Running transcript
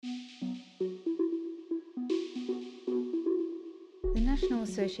National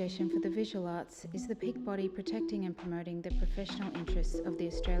Association for the Visual Arts is the peak body protecting and promoting the professional interests of the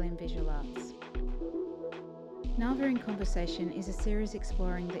Australian visual arts. NAVA in Conversation is a series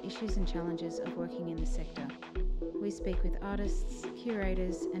exploring the issues and challenges of working in the sector. We speak with artists,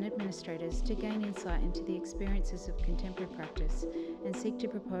 curators and administrators to gain insight into the experiences of contemporary practice and seek to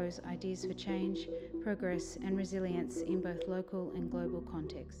propose ideas for change, progress and resilience in both local and global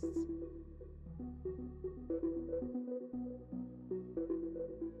contexts.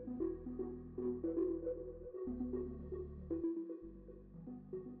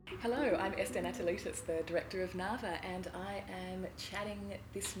 Hello, I'm Esther Anatolitis, the Director of NAVA, and I am chatting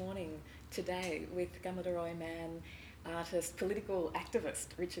this morning, today, with Gamadoroi man, artist, political activist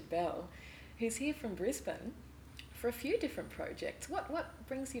Richard Bell, who's here from Brisbane for a few different projects. What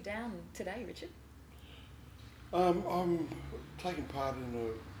brings you down today, Richard? I'm taking part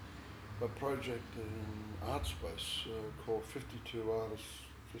in a project in art space called 52 Artists,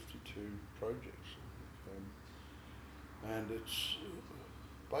 52 Projects. And it's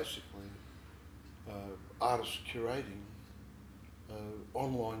basically artists curating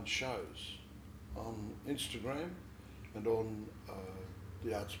online shows on Instagram and on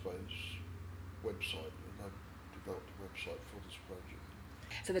the Art Space website. They've developed a website for this project.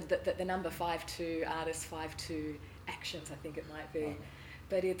 So the number 52 artists, 52 actions, I think it might be.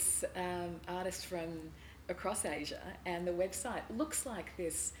 But it's artists from across Asia, and the website looks like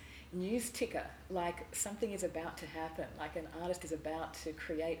this news ticker, like something is about to happen, like an artist is about to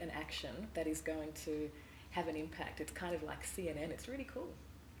create an action that is going to have an impact. It's kind of like CNN. It's really cool.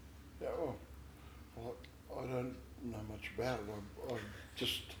 Yeah, well I don't know much about it. I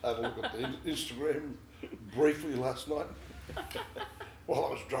just had a look at the Instagram briefly last night while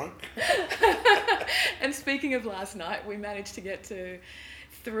I was drunk. And speaking of last night, we managed to get to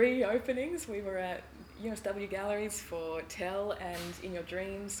 3 openings. We were at UNSW Galleries for Tell and In Your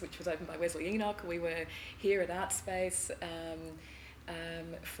Dreams, which was opened by Wesley Enoch. We were here at Art Space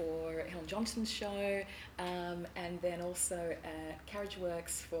for Helen Johnson's show, and then also at Carriage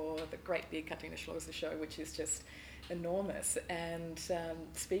Works for the great big Katrina Schlosser show, which is just enormous. And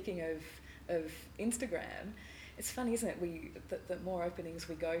speaking of Instagram, it's funny, isn't it? The more openings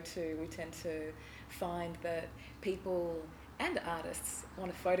we go to, we tend to find that people and artists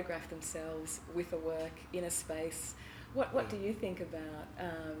want to photograph themselves with a work in a space. What do you think about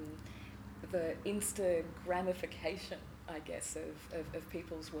the Instagramification, I guess, of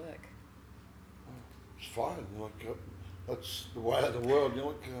people's work? It's fine. That's the way of the world.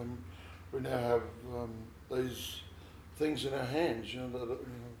 We now have these things in our hands. That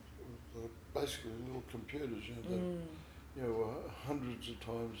are basically little computers. That hundreds of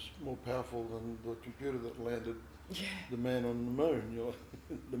times more powerful than the computer that landed. Yeah. The man on the moon,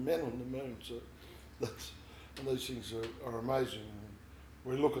 the men on the moon. So and these things are amazing.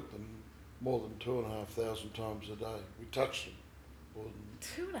 We look at them more than 2,500 times a day. We touch them more than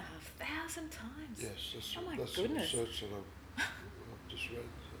 2,500 times. Yes, that's the goodness. research that I've just read.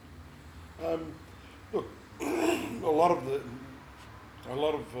 So. Look, a lot of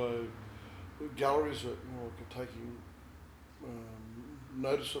galleries are taking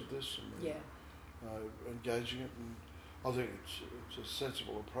notice of this. And, yeah. Engaging it, and I think it's a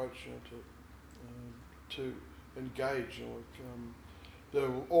sensible approach to engage. There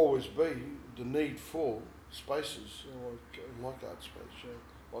will always be the need for spaces like Art Space,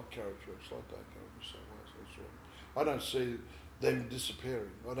 like Carriage Works, like that Gallery. I don't see them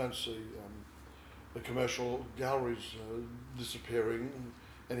disappearing. I don't see the commercial galleries disappearing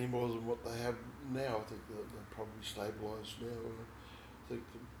any more than what they have now. I think they're probably stabilised now. I think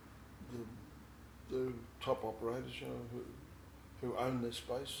the top operators, who own their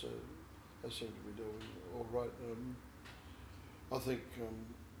space, they seem to be doing all right. I think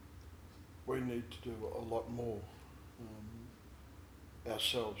we need to do a lot more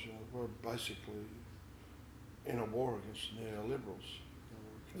ourselves. We're basically in a war against the neoliberals.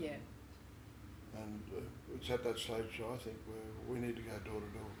 Yeah. And it's at that stage, I think, where we need to go door to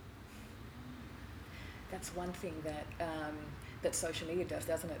door. That's one thing that social media does,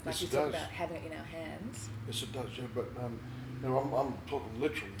 doesn't it? Like Yes, you it talk does. about having it in our hands. Yes, it does. Yeah, but I'm talking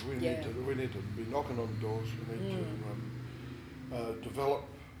literally. We need to be knocking on doors. We need to develop,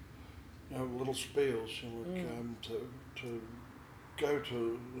 little spiels. To go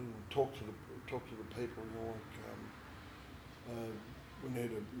to talk to the people. We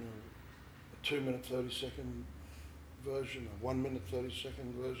need a 2-minute 30-second version, a 1-minute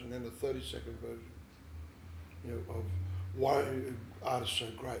 30-second version, and a 30-second version. Of why art is so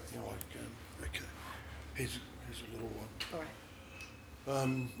great. Okay, here's a little one. All right.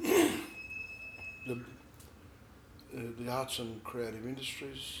 the arts and creative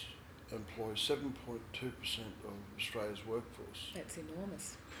industries employ 7.2% of Australia's workforce. That's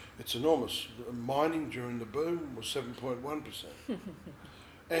enormous. It's enormous. Mining during the boom was 7.1%.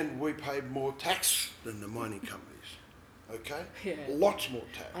 And we paid more tax than the mining companies. Okay? Yeah. Lots more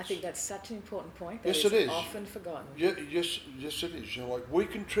tax. I think that's such an important point. Yes, it is. Often forgotten. Yes, it is. You know, like we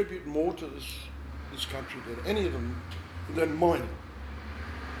contribute more to this country than any of them, than mining.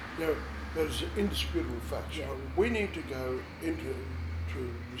 You know, that is an indisputable fact. Yeah. So we need to go into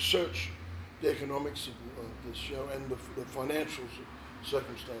to research the economics of this, you know, and the financial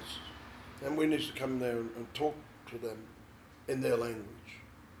circumstances, and we need to come there and talk to them in their language.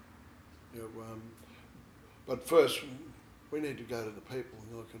 You know, but first we need to go to the people,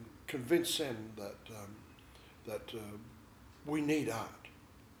 you know, and convince them that we need art.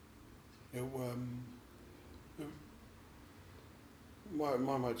 You know,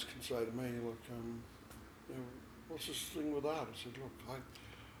 my mates can say to me, look, you know, what's this thing with art? I said, look,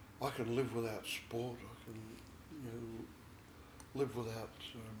 I can live without sport. I can, you know, live without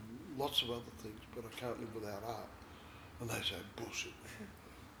lots of other things, but I can't live without art. And they say, bullshit.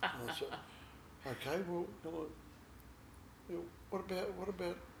 And I said, okay, well, you know, what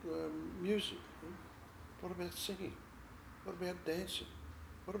about music? What about singing? What about dancing?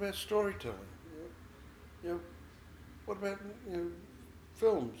 What about storytelling? You know, what about, you know,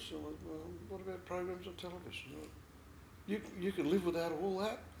 films? What about programs on television? You can live without all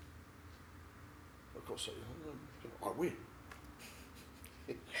that. Of course, I win.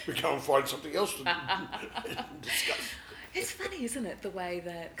 We go and find something else to discuss. It's funny, isn't it, the way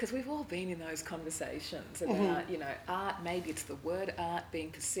that, because we've all been in those conversations about, you know, art, maybe it's the word art being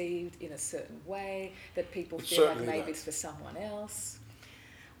perceived in a certain way, that people feel like maybe it's for someone else.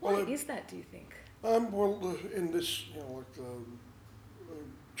 Why is that, do you think? Well, in this, you know, like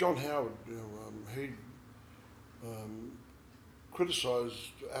John Howard, you know, he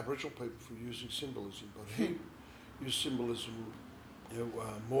criticised Aboriginal people for using symbolism, but he used symbolism, you know,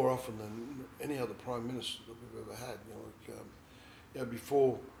 more often than any other Prime Minister that we've ever had. You know, like, you know,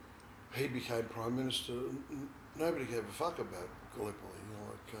 before he became Prime Minister, nobody gave a fuck about Gallipoli. You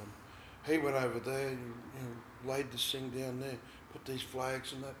know, like, he went over there, you know, laid this thing down there, put these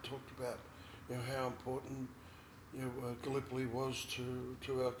flags and that, talked about, you know, how important, you know, Gallipoli was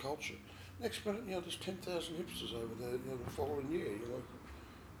to our culture. Next minute, you know, there's 10,000 hipsters over there, you know, the following year, you know,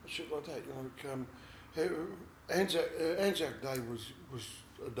 shit like that. You know, Anzac Day was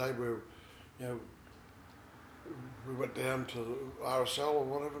a day where, you know, we went down to RSL or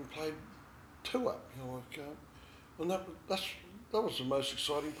whatever and played tour, you know, like, and that was the most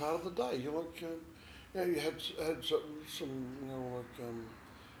exciting part of the day. You know, like, you know, you had some you know,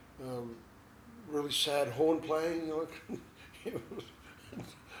 like, really sad horn playing, you know, like, you know,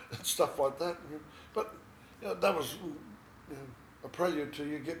 and stuff like that. You know. But you know, that was, you know, a prelude to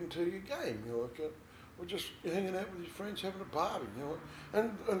you getting to your game. You know, like, or just hanging out with your friends, having a barbie. You know,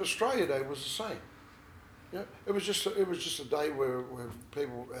 and Australia Day was the same. You know, it was just a day where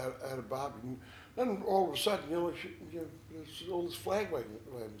people had a barbie, and all of a sudden, you know, like, you know, there's all this flag waving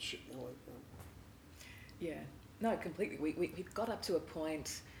and shit. You know, like, Yeah, no, completely. We got up to a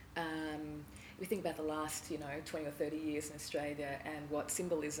point. We think about the last, you know, 20 or 30 years in Australia and what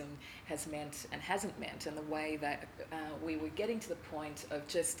symbolism has meant and hasn't meant, and the way that we were getting to the point of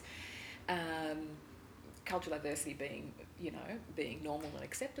just cultural diversity being, you know, being normal and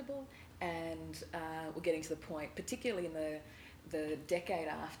acceptable, and we're getting to the point, particularly in the decade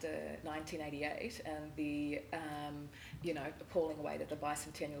after 1988 and the, you know, appalling way that the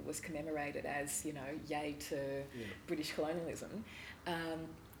bicentennial was commemorated as, you know, yay to British colonialism.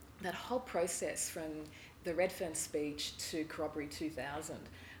 That whole process from the Redfern speech to Corroboree 2000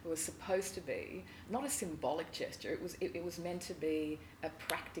 was supposed to be not a symbolic gesture. It was meant to be a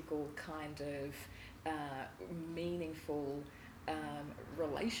practical kind of meaningful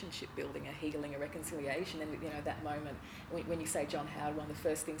relationship building, a healing, a reconciliation. And, you know, that moment, when you say John Howard, one of the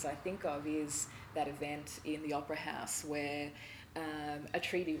first things I think of is that event in the Opera House where a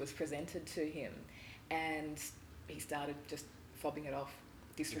treaty was presented to him and he started just fobbing it off,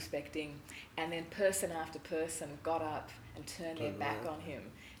 disrespecting, and then person after person got up and turned their back on him,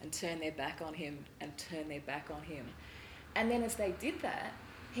 and turned their back on him, and turned their back on him. And then as they did that,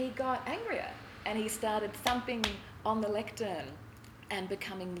 he got angrier and he started thumping on the lectern and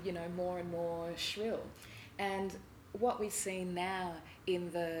becoming, you know, more and more shrill. And what we've seen now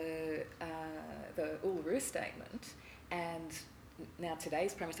in the Uluru Statement, and now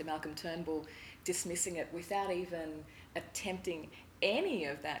today's Prime Minister Malcolm Turnbull dismissing it without even attempting any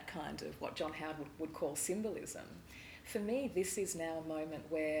of that kind of what John Howard would call symbolism. For me, this is now a moment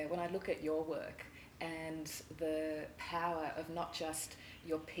where, when I look at your work and the power of not just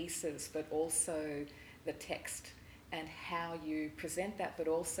your pieces but also the text and how you present that, but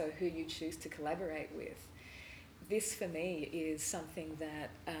also who you choose to collaborate with. This for me is something that,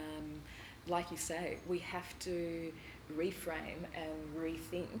 like you say, we have to reframe and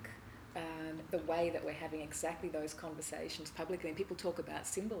rethink the way that we're having exactly those conversations publicly. And people talk about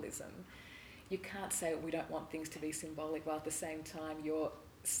symbolism. You can't say we don't want things to be symbolic while at the same time you're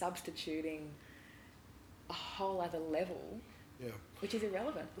substituting a whole other level, which is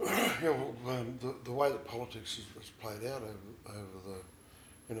irrelevant. The way that politics has played out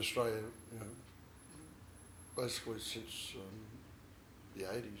in Australia, basically since the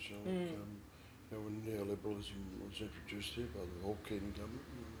 80s, when neoliberalism was introduced here by the Hawke-Keating government,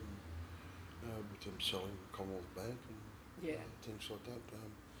 with them selling Commonwealth Bank and things like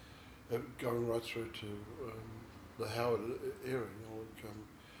that, going right through to the Howard era,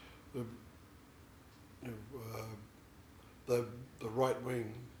 the right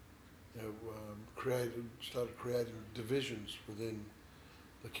wing, started creating divisions within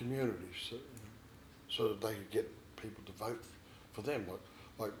the communities, so that they could get people to vote for them.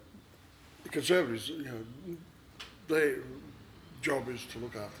 Like the Conservatives, their job is to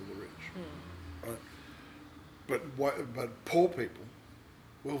look after the rich, right? But poor people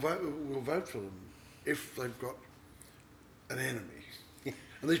will vote for them if they've got an enemy,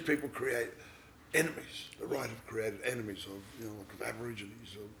 and these people create enemies. The right have created enemies of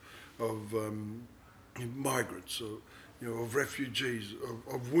Aborigines, of migrants, of refugees,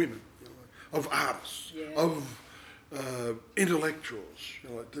 of women, of artists, of intellectuals.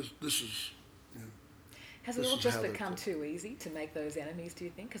 This is. Has it all just become too easy to make those enemies, do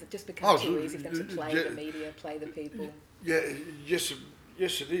you think? Has it just become too easy for them to play the media, play the people? Yes,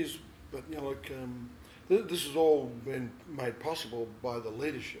 it is. But this has all been made possible by the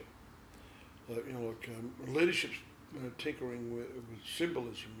leadership. Leadership's tinkering with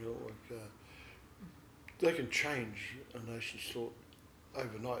symbolism. They can change a nation's thought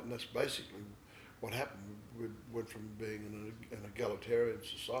overnight, and that's basically what happened. We went from being an egalitarian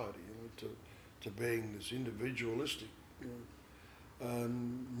society, to being this individualistic,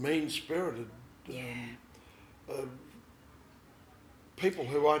 mean-spirited people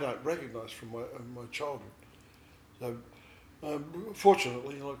who I don't recognise from my childhood. So,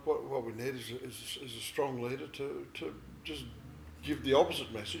 fortunately, what we need is a strong leader to just give the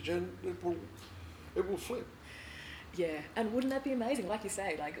opposite message, and it will flip. Yeah, and wouldn't that be amazing? Like you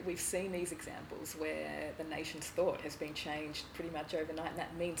say, we've seen these examples where the nation's thought has been changed pretty much overnight, and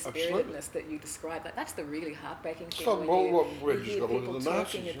that mean-spiritedness that you describe, that's the really heartbreaking thing. We're just got to look at the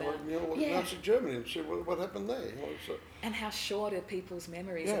Nazis, Nazi Germany, and see what happened there. And how short are people's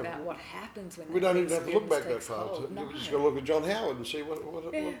memories about what happens when we don't even have to look back that far. We just got to look at John Howard and see what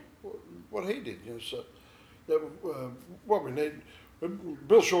he did. What we need,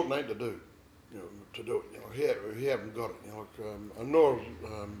 Bill Shorten ain't to do. To do it, he haven't got it. Nor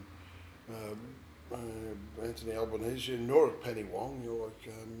Anthony Albanese, nor Penny Wong,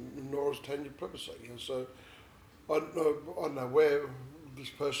 nor Tanya Plibersek. So I don't know where this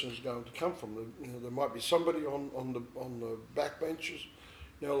person is going to come from. There might be somebody on the backbenches,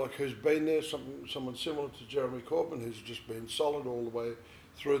 who's been there, someone similar to Jeremy Corbyn, who's just been solid all the way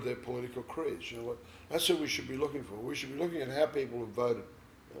through their political careers. That's who we should be looking for. We should be looking at how people have voted.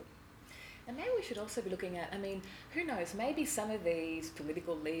 And maybe we should also be looking at, who knows, maybe some of these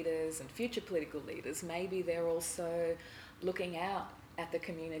political leaders and future political leaders, maybe they're also looking out at the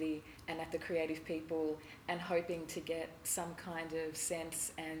community and at the creative people and hoping to get some kind of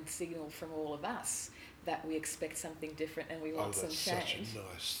sense and signal from all of us that we expect something different and we want some change. Such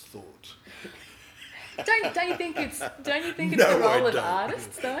a nice thought. Don't you think it's the role of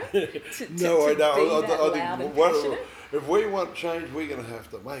artists though? No, I don't. I think if we want change, we're going to have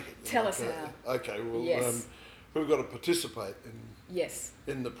to make it. Tell us how. Okay, well, we've got to participate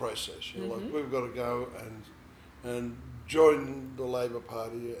in the process. We've got to go and join the Labor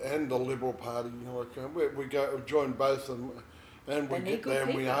Party and the Liberal Party. We go join both of them, and we get there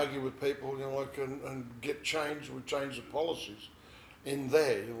and we argue with people. And get change. We change the policies in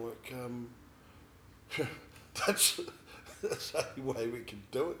there. That's the only way we can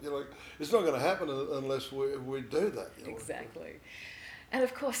do it. It's not going to happen unless we do that. Exactly. And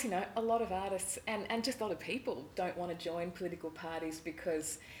of course, a lot of artists and just a lot of people don't want to join political parties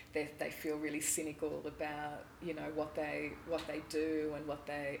because they feel really cynical about what they do and what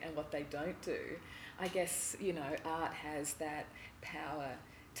they don't do. I guess art has that power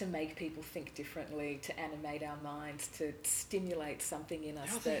to make people think differently, to animate our minds, to stimulate something in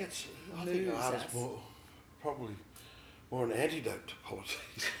us I think art is probably more an antidote to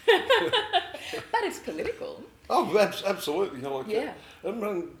politics. But that is political. Oh, absolutely. You know, like, Yeah. and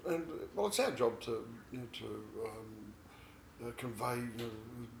well, it's our job to convey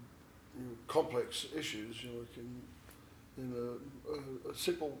complex issues, like in a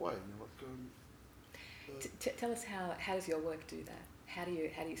simple way. Tell us how does your work do that? How do you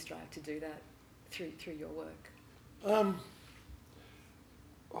strive to do that through your work?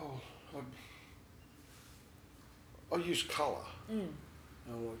 I use colour. Mm.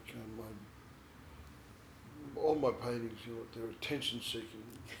 All my paintings, they're attention seeking.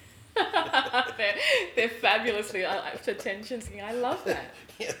 they're fabulously attention seeking. I love that.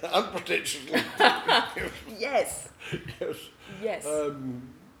 Yeah, unpretentiously. Yes. Yes. Yes.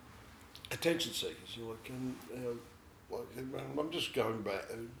 Attention seekers, and I'm just going back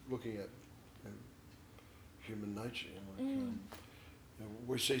and looking at human nature.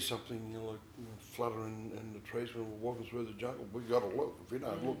 We see something fluttering in the trees when we're walking through the jungle. We've got to look. If we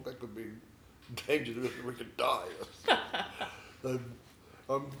don't look, that could be dangerous. We could die.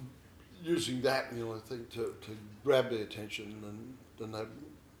 I'm using that, I think, to grab their attention, and then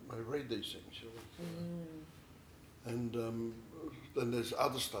they read these things. And then there's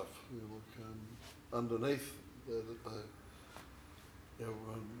other stuff underneath there that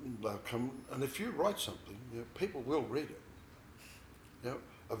they'll come. And if you write something, people will read it.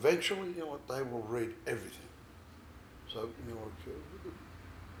 Eventually, they will read everything. So,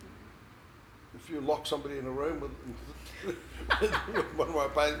 if you lock somebody in a room with one of my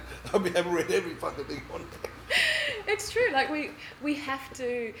paintings, they'll be able to read every fucking thing on there. It's true. Like we have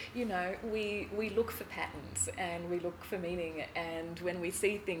to, we look for patterns and we look for meaning, and when we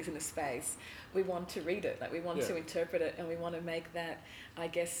see things in a space, we want to read it. Like we want to interpret it, and we want to make that, I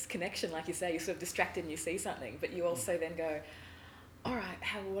guess, connection. Like you say, you're sort of distracted and you see something, but you also then go, all right,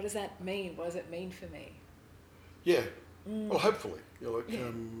 what does that mean? What does it mean for me? Yeah. Well, hopefully,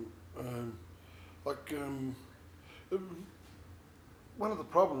 one of the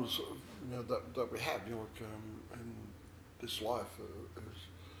problems that we have, in this life is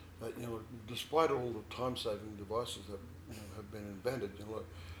that despite all the time-saving devices that have been invented,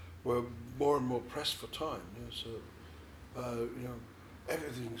 we're more and more pressed for time.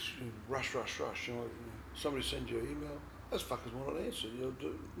 Everything's rush. Somebody sends you an email. Those fuckers want an answer.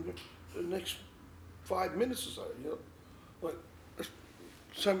 The next 5 minutes or so.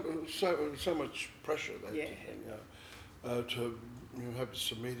 So much pressure to have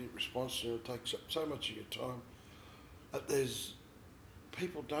this immediate response. It takes up so much of your time.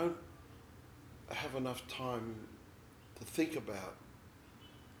 People don't have enough time to think about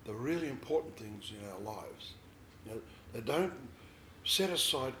the really important things in our lives. They don't set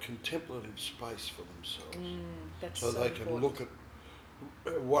aside contemplative space for themselves, so they can look at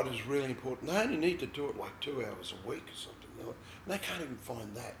what is really important. They only need to do it like 2 hours a week or something. And they can't even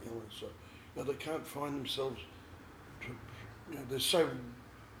find that. So they can't find themselves. They're so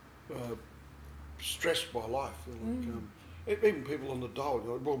stressed by life. Even people on the dole,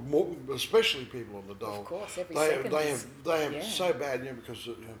 especially people on the dole. Of course, every second. They have so bad, because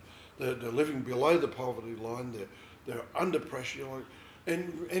they're living below the poverty line. They're under pressure,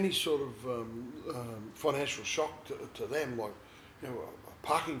 and any sort of financial shock to them, like a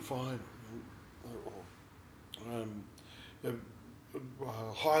parking fine, or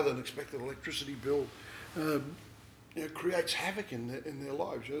higher than expected electricity bill, creates havoc in their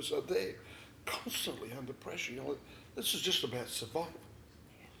lives. So they're constantly under pressure. This is just about survival.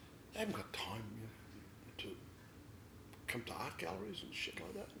 They haven't got time to come to art galleries and shit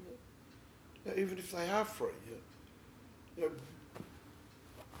like that. Even if they are free.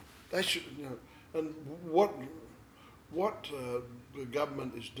 They should, and what the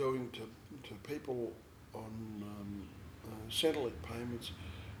government is doing to people on Centrelink payments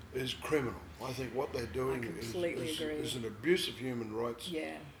is criminal. I think what they're doing is an abuse of human rights.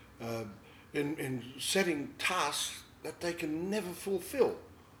 Yeah. In setting tasks that they can never fulfil.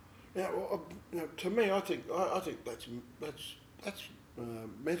 To me, I think that's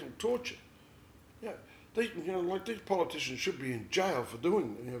mental torture. These politicians should be in jail for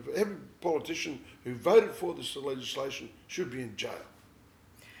doing it. Every politician who voted for this legislation should be in jail.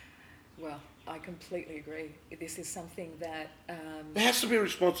 Well, I completely agree. This is something that... there has to be a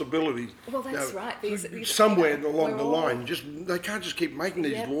responsibility. Well, that's right. Somewhere along the line. They can't just keep making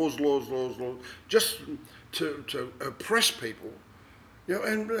these laws, just to oppress people,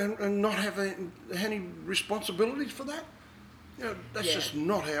 and not have any responsibilities for that. That's just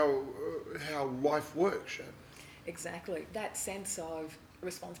not how life works. Exactly. That sense of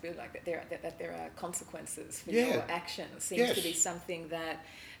responsibility, like that there are consequences for your actions, seems to be something that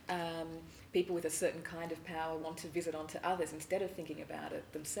people with a certain kind of power want to visit onto others instead of thinking about it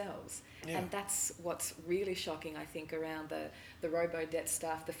themselves. Yeah. And that's what's really shocking, I think, around the robo-debt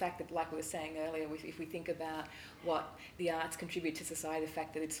stuff. The fact that, like we were saying earlier, if we think about what the arts contribute to society, the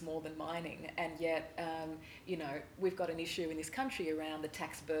fact that it's more than mining, and yet, we've got an issue in this country around the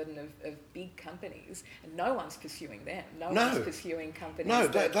tax burden of big companies, and no one's pursuing them. No one's pursuing companies. No,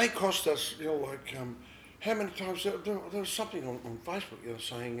 they cost us, how many times, there was something on Facebook,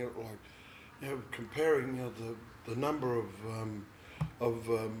 saying, comparing, the number of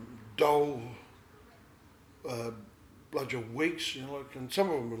dole, weeks, and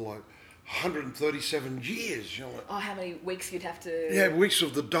some of them were like 137 years, how many weeks you'd have to... Yeah, weeks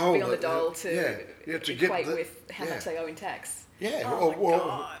of the dole. Be on the dole to equate with how much they owe in tax. Yeah. Oh, my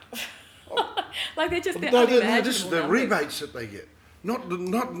God. Like they're just... No, this is the rebates that they get, not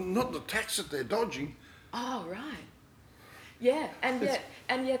the tax that they're dodging. Oh, right. Yeah, and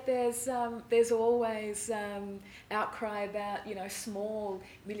yet there's always outcry about small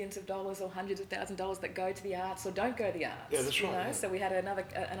millions of dollars or hundreds of thousands of dollars that go to the arts or don't go to the arts. Yeah, that's right. Yeah. So we had another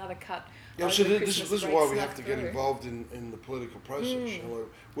cut. Yeah, so this is why we have to get involved in the political process.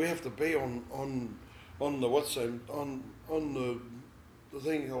 We have to be on the the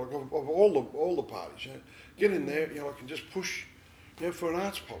thing of all the parties. Get in there. And just push for an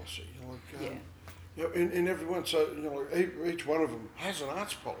arts policy. In everyone, so each one of them has an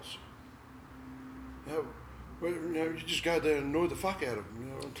arts policy. You just go there and annoy the fuck out of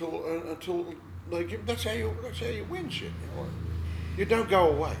them, until they give. That's how you win shit. You don't go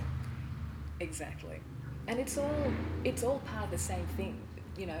away. Exactly, and it's all part of the same thing.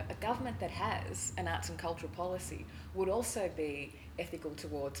 A government that has an arts and cultural policy would also be ethical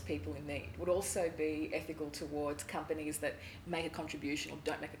towards people in need, would also be ethical towards companies that make a contribution or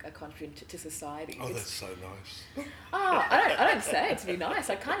don't make a contribution to society. Oh, that's so nice. Oh, I don't say it to be nice.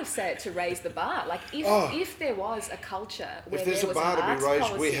 I kind of say it to raise the bar. Like if there was a culture where if there's there was a bar an to be raised,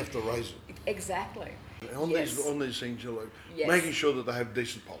 policy, we have to raise it. Exactly. On these things, making sure that they have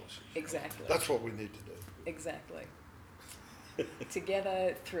decent policies. Exactly. That's what we need to do. Exactly.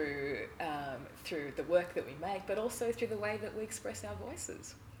 Together through the work that we make, but also through the way that we express our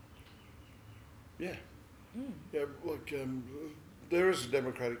voices. Yeah. Yeah. Look, there is a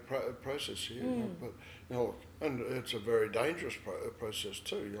democratic process here, but and it's a very dangerous process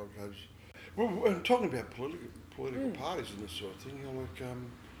too. And talking about political parties and this sort of thing,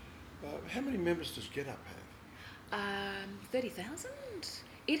 how many members does Get Up have? 30,000.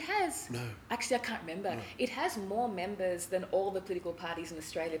 It has... No. Actually, I can't remember. No. It has more members than all the political parties in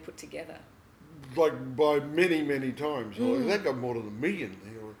Australia put together. Like by many, many times. They've got more than 1 million.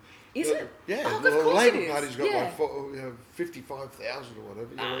 Is it? Yeah. Oh, the of course Labor it is. Party's got 55,000 or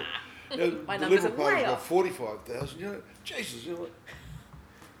whatever. My the numbers Liberal are Party's way got off. 45,000. Jesus,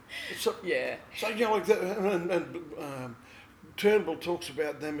 So, yeah. So, like that, and Turnbull talks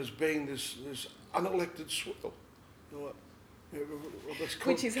about them as being this unelected swell.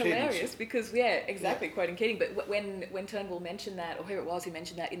 Which is hilarious because, exactly, quoting Keating. But when Turnbull mentioned that, or who it was who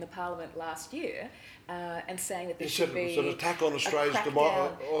mentioned that in the Parliament last year, and saying that there should be... He said it was an attack on Australia's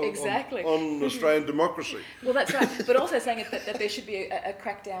exactly. on Australian democracy. Well, that's right. But also saying that there should be a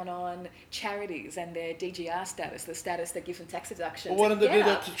crackdown on charities and their DGR status, the status that gives them tax deductions. Well, why don't they do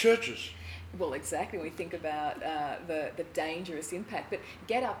that to churches? Well, exactly, when we think about the dangerous impact. But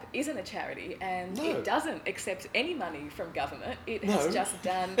Get Up isn't a charity, and it doesn't accept any money from government. It has just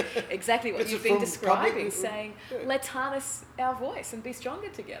done exactly what you've been describing, saying, let's harness our voice and be stronger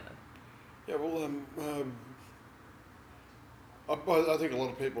together. Yeah, well, I think a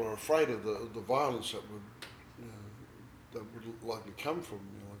lot of people are afraid of the violence that would likely come from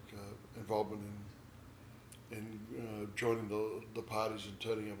involvement in joining the parties and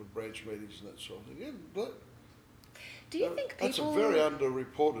turning up at branch meetings and that sort of thing. Yeah, but do you think people... That's a very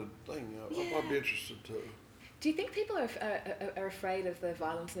underreported thing. I'd be interested to... Do you think people are afraid of the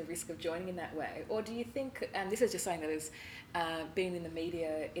violence and the risk of joining in that way? Or do you think, and this is just something that has been in the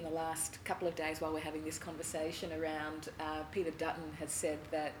media in the last couple of days while we're having this conversation around, Peter Dutton has said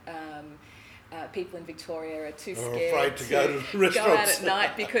that people in Victoria are too scared to go to restaurants. Go out at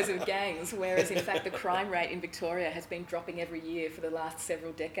night because of gangs, whereas in fact the crime rate in Victoria has been dropping every year for the last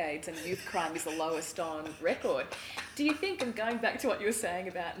several decades, and youth crime is the lowest on record. Do you think, and going back to what you were saying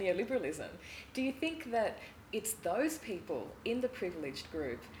about neoliberalism, do you think that it's those people in the privileged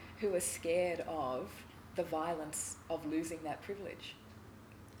group who are scared of the violence of losing that privilege?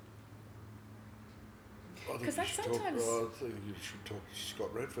 Because I think you should talk to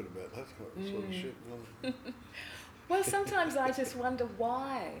Scott Redford about that sort of shit. Well, sometimes I just wonder,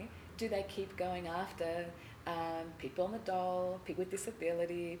 why do they keep going after people on the dole, people with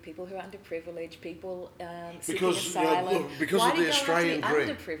disability, people who are underprivileged, people seeking Because asylum. look, because Why of do the you Australian have to be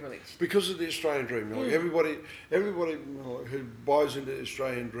dream. underprivileged? Because of the Australian dream, like everybody who buys into the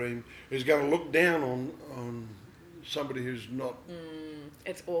Australian dream is going to look down on somebody who's not.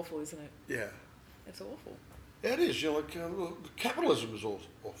 It's awful, isn't it? Yeah, It's awful. yeah, it is. Capitalism is awful.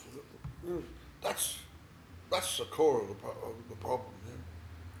 You know, that's the core of the problem. Yeah.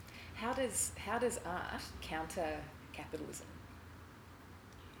 How does art counter capitalism?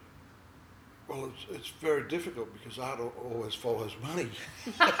 Well, it's very difficult because art always follows money.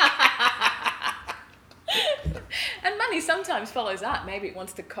 And money sometimes follows art. Maybe it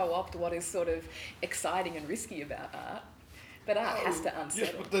wants to co-opt what is sort of exciting and risky about art, but art has to unsettle.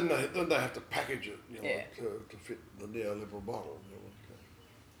 Yes, but then they have to package it, Yeah. to fit the neoliberal model.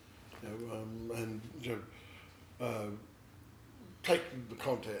 And take the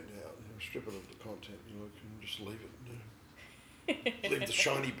content out, strip it of the content, and just leave it. Leave the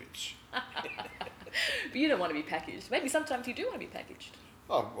shiny bits. But you don't want to be packaged. Maybe sometimes you do want to be packaged.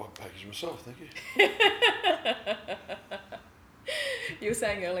 I'll package myself, thank you. You were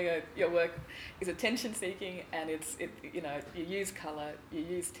saying earlier your work is attention-seeking, and you use colour, you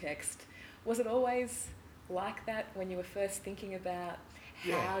use text. Was it always like that when you were first thinking about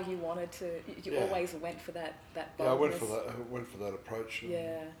how you wanted to? You always went for that boldness. Yeah, I went for that approach.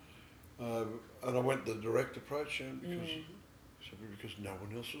 And I went the direct approach because no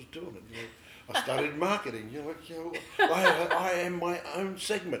one else was doing it. I studied marketing. I am my own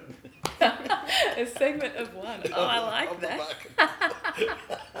segment. A segment of one. Oh, I like that.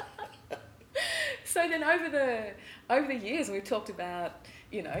 So then over the years, and we've talked about,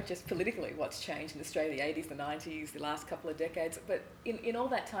 just politically what's changed in Australia, the 80s, the 90s, the last couple of decades. But in all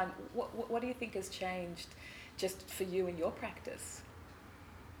that time, what do you think has changed just for you in your practice?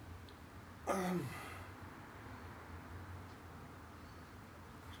 I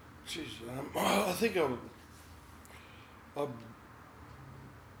think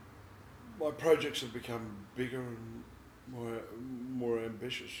my projects have become bigger and more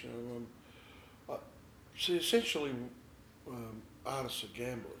ambitious. See, essentially, artists are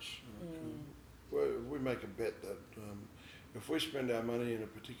gamblers. We make a bet that if we spend our money in a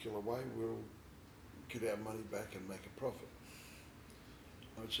particular way, we'll get our money back and make a profit.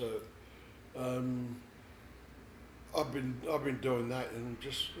 And so I've been doing that, and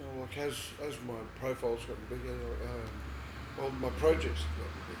just as my profile's gotten bigger, my projects have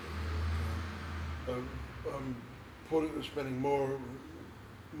gotten bigger. I'm spending more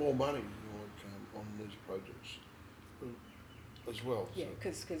money on these projects as well. Yeah,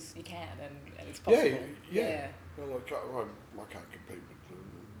 because you can, and it's possible. Yeah. Well, I can't compete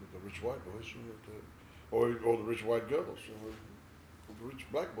with the rich white boys, or the rich white girls, or the rich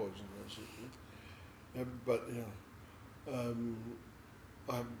black boys and those. But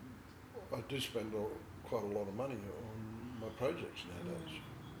I do spend quite a lot of money on my projects nowadays.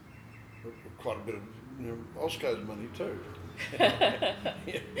 Quite a bit of Oscar's money too.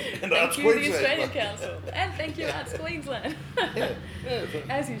 And thank you, the Australian Council, and thank you, Arts Queensland.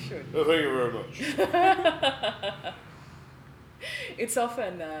 As you should. Thank you very much. It's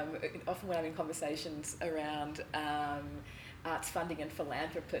often when I'm in conversations around arts funding and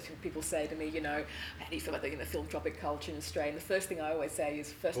philanthropy, people say to me, how do you feel about the philanthropic culture in Australia? And the first thing I always say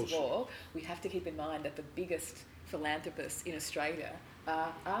is, first of all, we have to keep in mind that the biggest philanthropists in Australia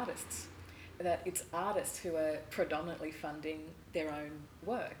are artists. That it's artists who are predominantly funding their own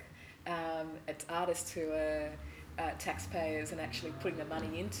work. It's artists who are taxpayers and actually putting the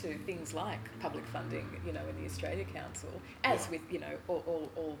money into things like public funding, in the Australia Council, as with,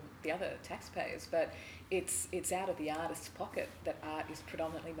 all the other taxpayers. But it's out of the artist's pocket that art is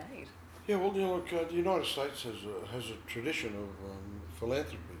predominantly made. Yeah, well, the United States has a tradition of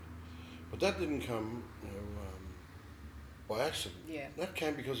philanthropy, but that didn't come, by accident. Yeah. That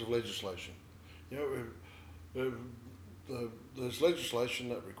came because of legislation. There's legislation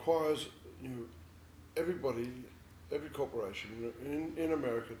that requires every corporation in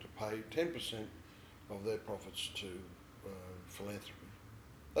America to pay 10% of their profits to philanthropy.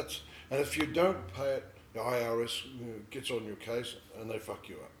 And if you don't pay it, the IRS gets on your case and they fuck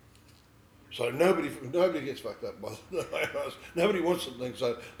you up. So nobody gets fucked up by the IRS. Nobody wants something,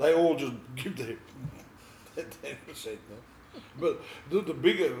 so they all just give their 10%. But the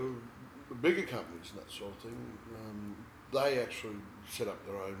bigger companies and that sort of thing, they actually set up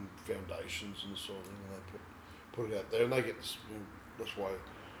their own foundations and this sort of thing, and they put it out there, and they get this. That's why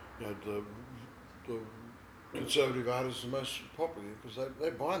the conservative art is the most popular, because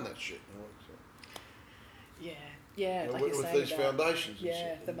they're buying that shit. Yeah, Yeah, like with you're saying these about, foundations.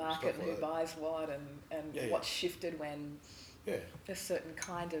 yeah, the and market stuff and who like that. buys what and Yeah, what shifted when yeah. a certain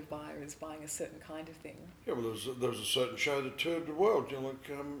kind of buyer is buying a certain kind of thing. Yeah, well, there was a certain show that toured the world, like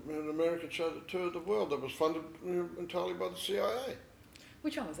an American show that toured the world that was funded entirely by the CIA.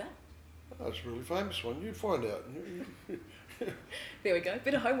 Which one was that? Oh, it's a really famous one. You'd find out. There we go.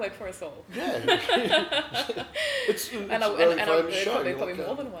 Bit of homework for us all. Yeah. it's a very famous show. Probably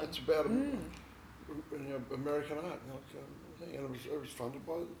more than one. It's about American art. And it was funded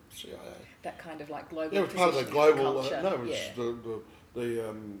by the CIA. That kind of like global. Yeah, it was part of the global. Culture. It was the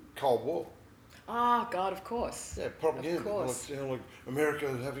Cold War. Ah, God, of course. Yeah, propaganda. Of course. Like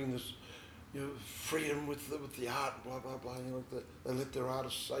America having this, freedom with the art, blah blah blah. They let their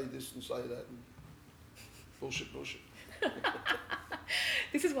artists say this and say that. And bullshit.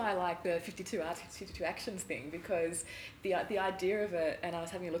 This is why I like the 52 Arts, 52 Actions thing, because the idea of it, and I was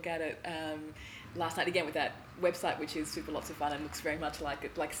having a look at it last night again with that website, which is super lots of fun and looks very much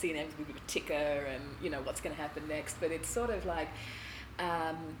like CNN with a ticker and what's going to happen next. But it's sort of like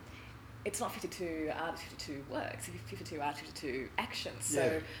it's not 52 arts, 52 works, it's 52 arts, 52 actions.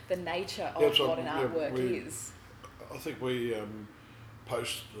 So the nature of what an artwork is. I think we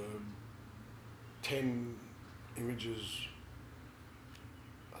post 10 images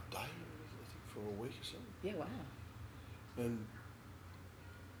a day, I think, for a week or something. Yeah, wow. And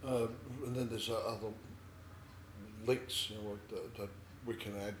then there's other links, that we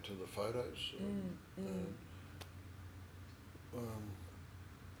can add to the photos.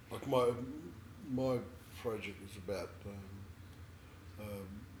 Like my project is about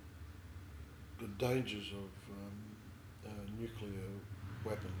the dangers of nuclear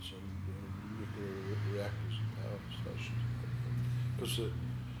weapons and nuclear reactors and power stations, because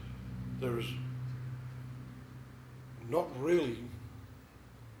there is not really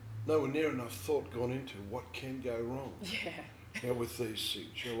nowhere near enough thought gone into what can go wrong. Yeah. With these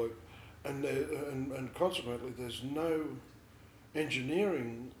things, and consequently, there's no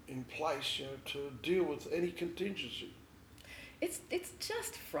engineering in place, to deal with any contingency. It's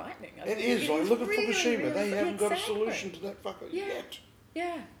just frightening. It is. Like, look at really, Fukushima. Really, they haven't got a exactly. solution to that fucker yet.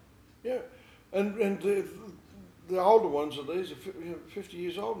 Yeah. Yeah. And the older ones of these are 50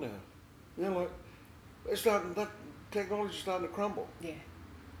 years old now. That technology's starting to crumble. Yeah.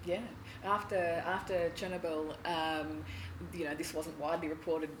 After Chernobyl, this wasn't widely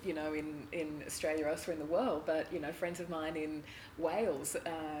reported, in Australia or elsewhere in the world, but, friends of mine in Wales,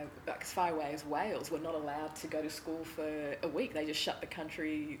 as far away as Wales, were not allowed to go to school for a week. They just shut the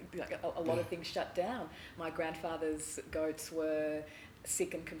country, a lot of things shut down. My grandfather's goats were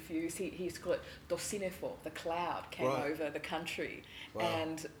sick and confused. He used to call it dosinefo, the cloud came over the country. Wow.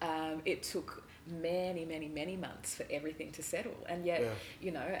 And it took many months for everything to settle, and yet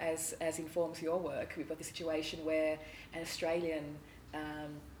as informs your work, we've got the situation where an Australian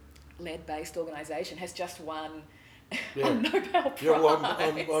lead-based organisation has just won a Nobel Prize. Yeah, well,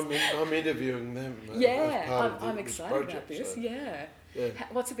 I'm interviewing them. I'm excited project, about this. So. Yeah.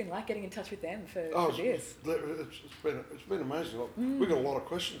 What's it been like getting in touch with them for this? It's been amazing. We got a lot of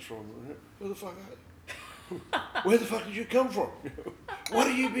questions from them. Who the fuck are you? Where the fuck did you come from? What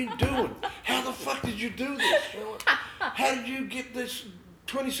have you been doing? How the fuck did you do this? How did you get this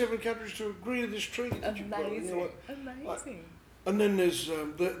 27 countries to agree to this treaty? Amazing. And then there's a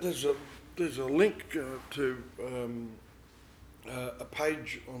link to a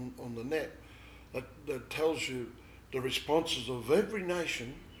page on the net that tells you the responses of every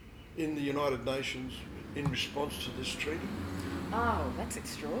nation in the United Nations in response to this treaty. Oh, that's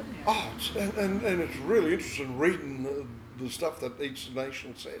extraordinary. Oh, and it's really interesting reading the stuff that each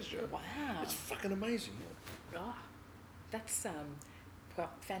nation says. Wow. It's fucking amazing. Oh, that's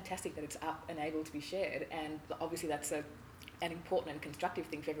fantastic that it's up and able to be shared, and obviously that's an important and constructive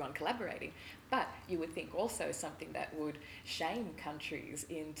thing for everyone collaborating. But you would think also something that would shame countries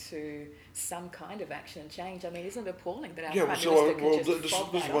into some kind of action and change. I mean, isn't it appalling that our Prime Minister could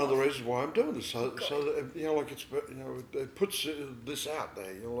just this is one of the reasons why I'm doing this. So that, it puts this out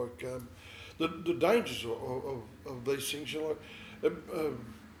there. The dangers of these things.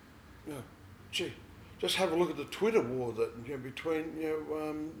 Just have a look at the Twitter war that between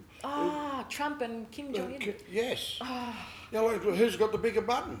Trump and Kim Jong-un. Yes. Who's got the bigger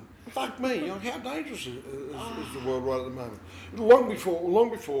button? Fuck me. How dangerous is the world right at the moment? Long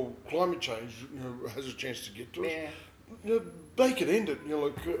before climate change has a chance to get to us, they could end it.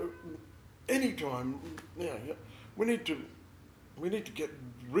 Any time. We need to get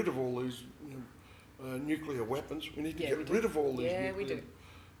rid of all these nuclear weapons. We need to get rid of all these nuclear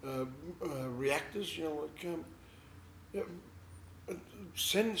reactors.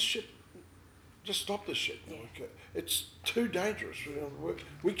 Send shit just stop this shit. Yeah. It's too dangerous.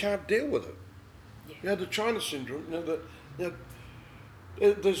 We can't deal with it. Yeah. The China syndrome.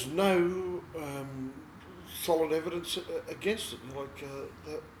 There's no solid evidence against it.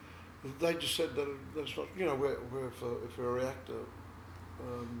 They just said that it's not. Where if a reactor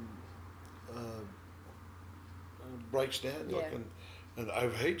breaks down, and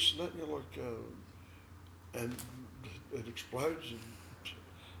overheats, and that, and it explodes, and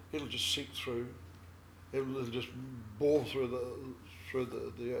it'll just sink through. It'll just bore through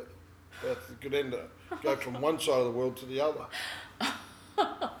the earth. It could go from one side of the world to the other.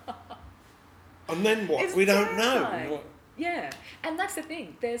 And then what? It's we don't terrifying. know. Yeah, and that's the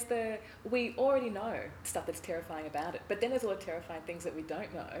thing. We already know stuff that's terrifying about it, but then there's a lot of terrifying things that we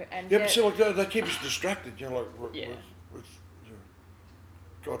don't know. And Yeah, but see, they keep us distracted. With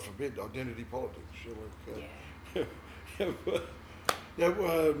God forbid, identity politics.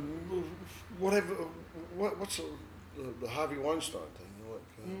 Whatever. What's the Harvey Weinstein thing?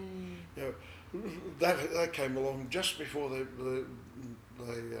 That came along just before they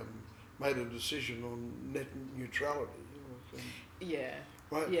made a decision on net neutrality.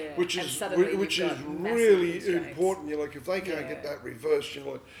 Right? Yeah. Which is really important. If they can't get that reversed,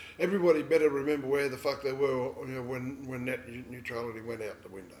 everybody better remember where the fuck they were, when net neutrality went out the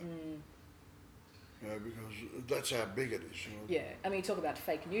window. Because that's how big it is. Yeah, I mean, you talk about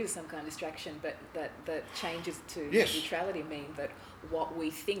fake news, some kind of distraction, but that changes to neutrality mean that what we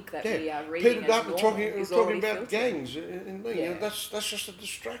think that we are reading Peter as Dutton normal talking about filtered. gangs in me. That's just a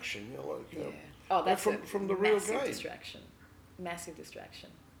distraction. That's from the real game. Massive distraction.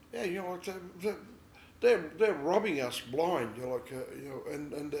 Yeah, they're robbing us blind.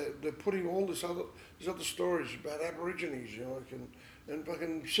 And they're putting all these other stories about Aborigines, and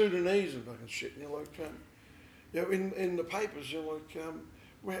fucking Sudanese and fucking shit. In the papers,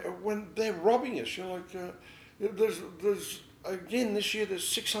 when they're robbing us, there's again this year there's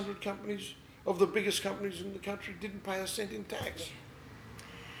 600 companies of the biggest companies in the country didn't pay a cent in tax.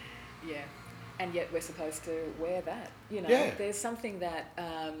 Yeah. And yet we're supposed to wear that. There's something that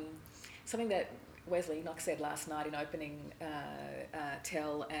Wesley Enoch said last night in opening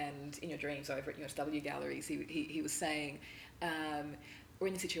Tell and In Your Dreams over at USW Galleries. He was saying we're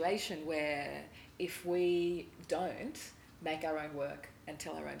in a situation where if we don't make our own work and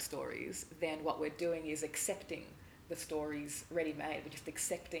tell our own stories, then what we're doing is accepting the stories ready-made. We're just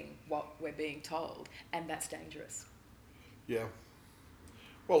accepting what we're being told, and that's dangerous. Yeah.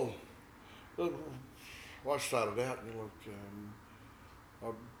 Well, I started out,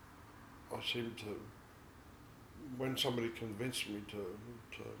 I seemed to, when somebody convinced me to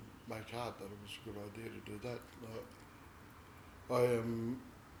make art, that it was a good idea to do that. I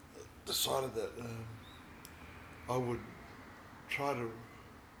decided that I would try to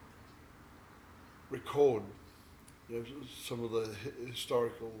record some of the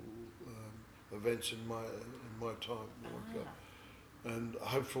historical events in my time. And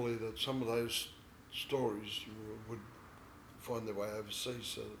hopefully that some of those stories would find their way overseas,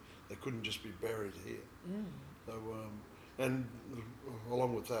 so they couldn't just be buried here. So, and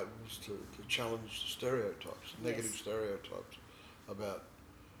along with that was to challenge stereotypes, negative stereotypes about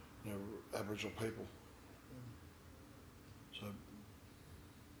Aboriginal people. So,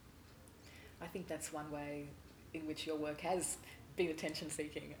 I think that's one way in which your work has been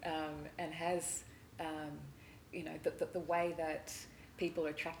attention-seeking, and has, the way that people are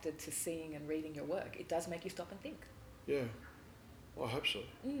attracted to seeing and reading your work. It does make you stop and think. Yeah, well, I hope so.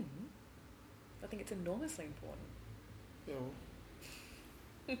 Mm-hmm. I think it's enormously important. Yeah,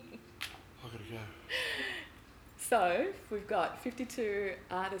 well, I've got to go. So we've got 52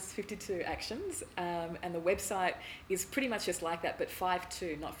 artists, 52 actions, and the website is pretty much just like that, but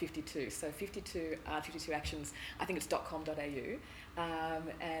 52, not 52. So 52 art, 52 actions. I think it's .com.au,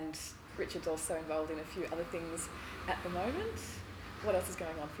 and Richard's also involved in a few other things at the moment. What else is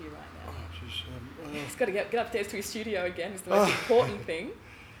going on for you right now? Oh, geez, He's got to get upstairs to his studio again. Is the most important thing.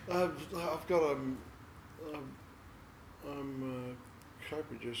 I've got I'm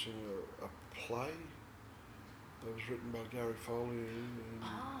co-producing a play that was written by Gary Foley and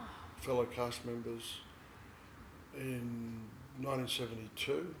fellow cast members in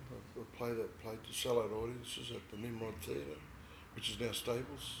 1972. A play that played to sellout audiences at the Nimrod Theatre, which is now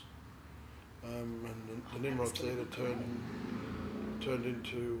Stables. And the Nimrod Theatre turned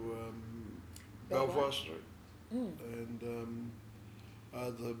into Belvoir Street. And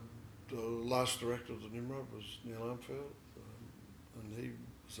the last director of the Nimrod was Neil Armfield, and he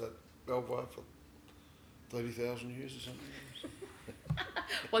was at Belvoir for 30,000 years or something.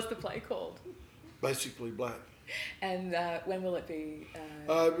 What's the play called? Basically Black. And when will it be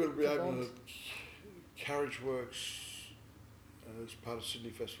it'll be performed? open Carriage Works as part of Sydney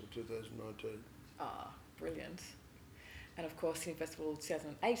Festival 2019. Ah, brilliant. And of course, Sydney Festival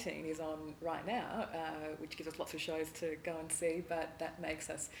 2018 is on right now, which gives us lots of shows to go and see, but that makes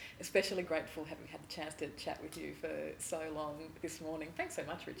us especially grateful having had the chance to chat with you for so long this morning. Thanks so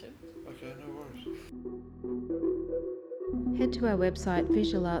much, Richard. Okay, no worries. Head to our website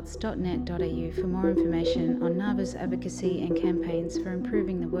visualarts.net.au for more information on NAVA's advocacy and campaigns for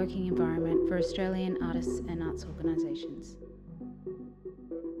improving the working environment for Australian artists and arts organisations.